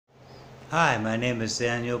Hi, my name is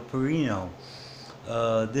Daniel Perino.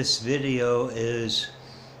 This video is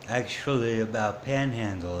actually about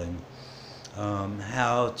panhandling,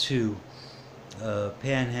 how to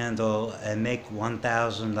panhandle and make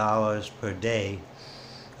 $1,000 per day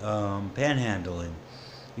panhandling.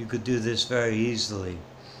 You could do this very easily,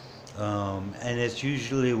 and it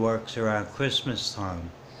usually works around Christmas time.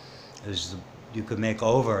 You could make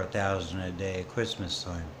over 1,000 a day at Christmas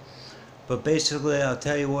time. But basically, I'll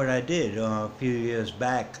tell you what I did. A few years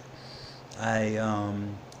back, I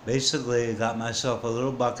basically got myself a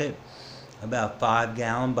little bucket, about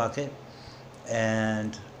 5-gallon bucket,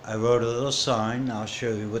 and I wrote a little sign. I'll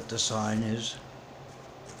show you what the sign is.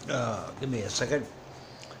 Give me a second.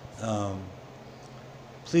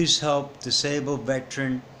 Please help disabled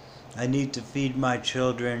veteran. I need to feed my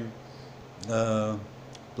children. Blah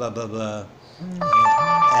blah blah.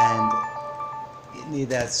 And you need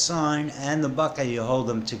that sign and the bucket. You hold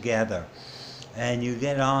them together, and you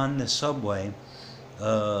get on the subway,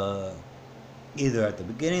 either at the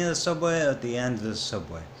beginning of the subway or at the end of the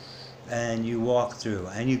subway, and you walk through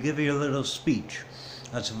and you give your little speech.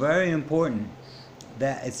 That's very important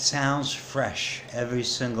that it sounds fresh every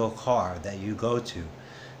single car that you go to.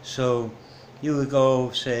 So you would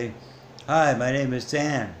go say, "Hi, my name is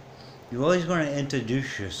Dan." You always want to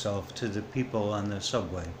introduce yourself to the people on the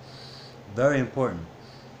subway. Very important.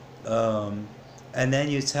 And then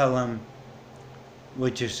you tell them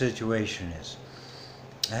what your situation is.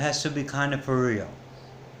 It has to be kind of for real.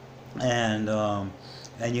 And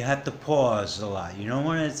you have to pause a lot. You don't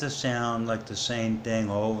want it to sound like the same thing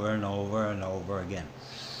over and over and over again.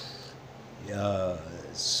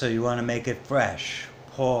 So you want to make it fresh.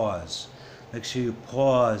 Pause. Make sure you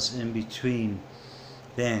pause in between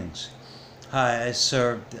things. Hi, I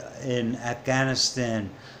served in Afghanistan.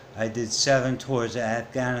 I did 7 tours of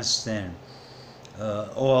Afghanistan,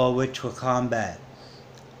 all which were combat.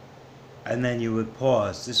 And then you would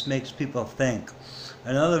pause. This makes people think.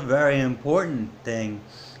 Another very important thing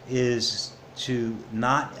is to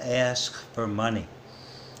not ask for money.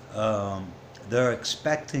 They're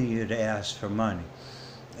expecting you to ask for money.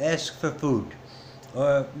 Ask for food.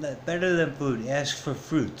 Or better than food, ask for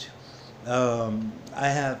fruit. I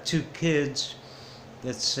have 2 kids.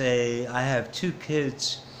 Let's say I have 2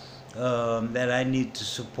 kids that I need to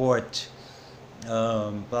support,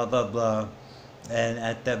 blah blah blah, and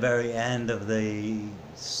at the very end of the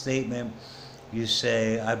statement you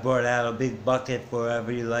say, I brought out a big bucket wherever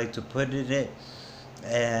you like to put it in,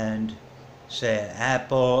 and say an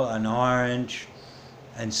apple, an orange,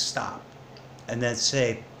 and stop, and then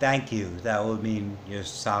say thank you. That would mean you're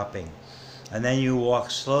stopping, and then you walk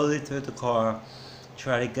slowly through the car,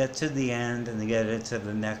 try to get to the end and get into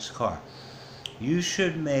the next car. You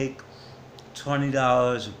should make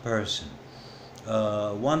 $20 a person.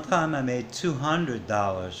 One time I made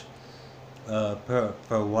 $200 per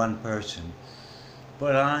one person,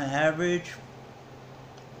 but on average,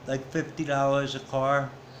 like $50 a car.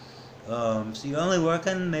 So you're only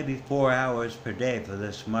working maybe 4 hours per day for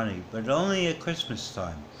this money, but only at Christmas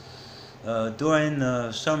time. During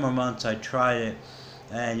the summer months, I tried it,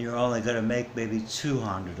 and you're only going to make maybe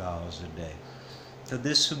 $200 a day. So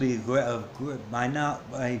this would be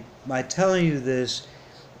my telling you this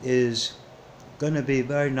is going to be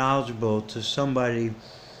very knowledgeable to somebody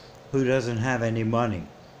who doesn't have any money.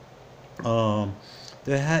 You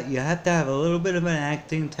have to have a little bit of an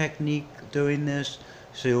acting technique doing this,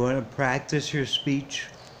 so you want to practice your speech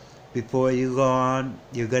before you go on.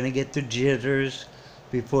 You're going to get the jitters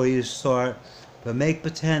before you start, but make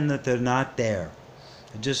pretend that they're not there.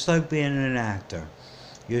 Just like being an actor.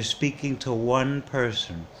 You're speaking to one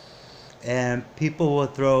person, and people will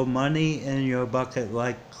throw money in your bucket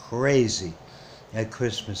like crazy at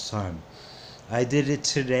Christmas time. I did it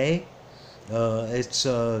today. It's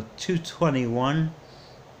 2:21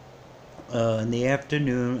 in the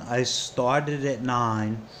afternoon. I started at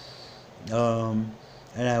 9, and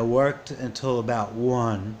I worked until about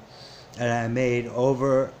 1, and I made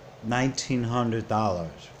over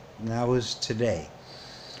 $1,900. And that was today.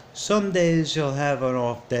 Some days you'll have an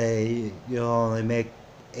off day, you'll only make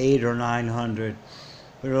 800 or 900,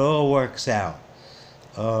 but it all works out.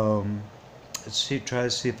 Let's try to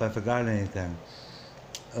see if I forgot anything.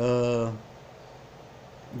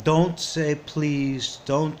 Don't say please.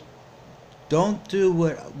 Don't do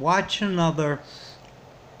what. Watch another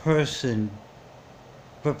person,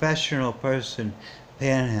 professional person,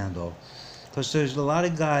 panhandle. Because there's a lot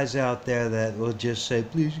of guys out there that will just say,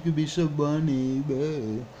 please give me some money.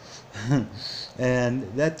 And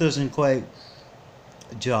that doesn't quite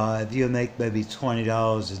jive. You make maybe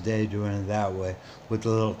 $20 a day doing it that way with a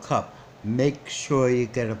little cup. make sure you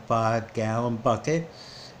get a 5-gallon bucket,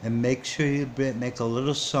 and make sure you make a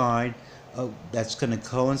little sign that's going to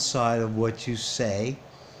coincide of what you say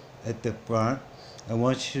at the front. And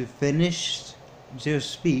once you finish your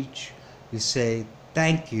speech, you say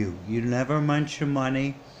thank you. You never mention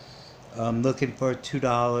money. I'm looking for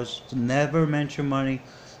 $2. Never mention money.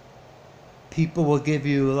 People will give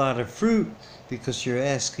you a lot of fruit because you're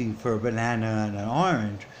asking for a banana and an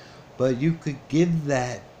orange, but you could give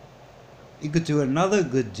that, you could do another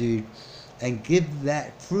good deed and give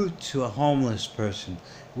that fruit to a homeless person,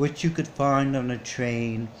 which you could find on a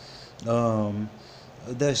train.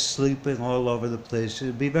 They're sleeping all over the place.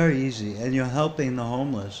 It'd be very easy, and you're helping the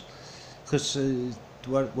homeless. Because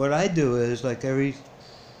what I do is, like, every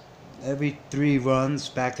 3 runs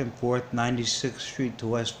back and forth, 96th Street to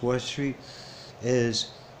West 4th Street, is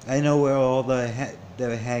I know where all they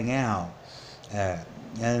hang out at,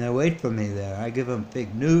 and they wait for me there. I give them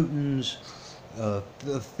Fig Newtons,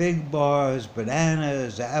 fig bars,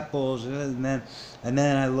 bananas, apples, and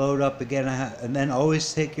then I load up again. And then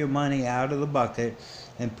always take your money out of the bucket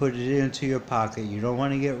and put it into your pocket. You don't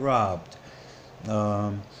want to get robbed.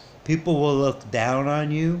 People will look down on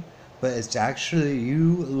you, but it's actually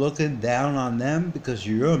you looking down on them because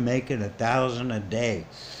you're making $1,000 a day.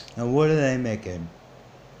 And what are they making?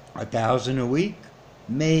 $1,000 a week?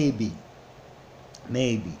 Maybe.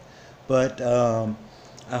 But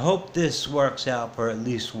I hope this works out for at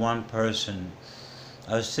least one person.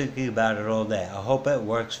 I was thinking about it all day. I hope it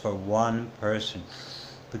works for one person,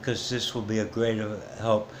 because this will be a great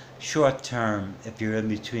help short term. If you're in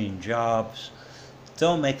between jobs,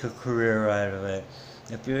 don't make a career out of it.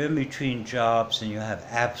 If you're in between jobs and you have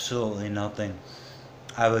absolutely nothing,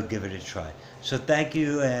 I would give it a try. So thank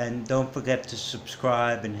you, and don't forget to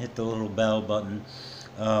subscribe and hit the little bell button.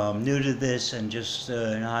 New to this, and just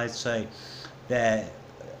in hindsight, that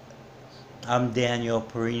I'm Daniel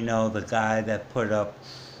Perino, the guy that put up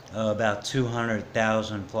about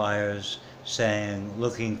 200,000 flyers saying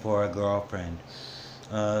looking for a girlfriend.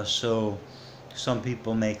 So some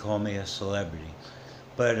people may call me a celebrity.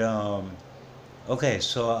 But okay,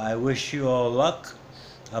 so I wish you all luck.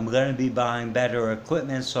 I'm going to be buying better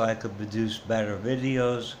equipment so I could produce better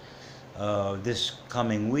videos this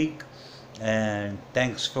coming week. And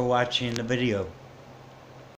thanks for watching the video.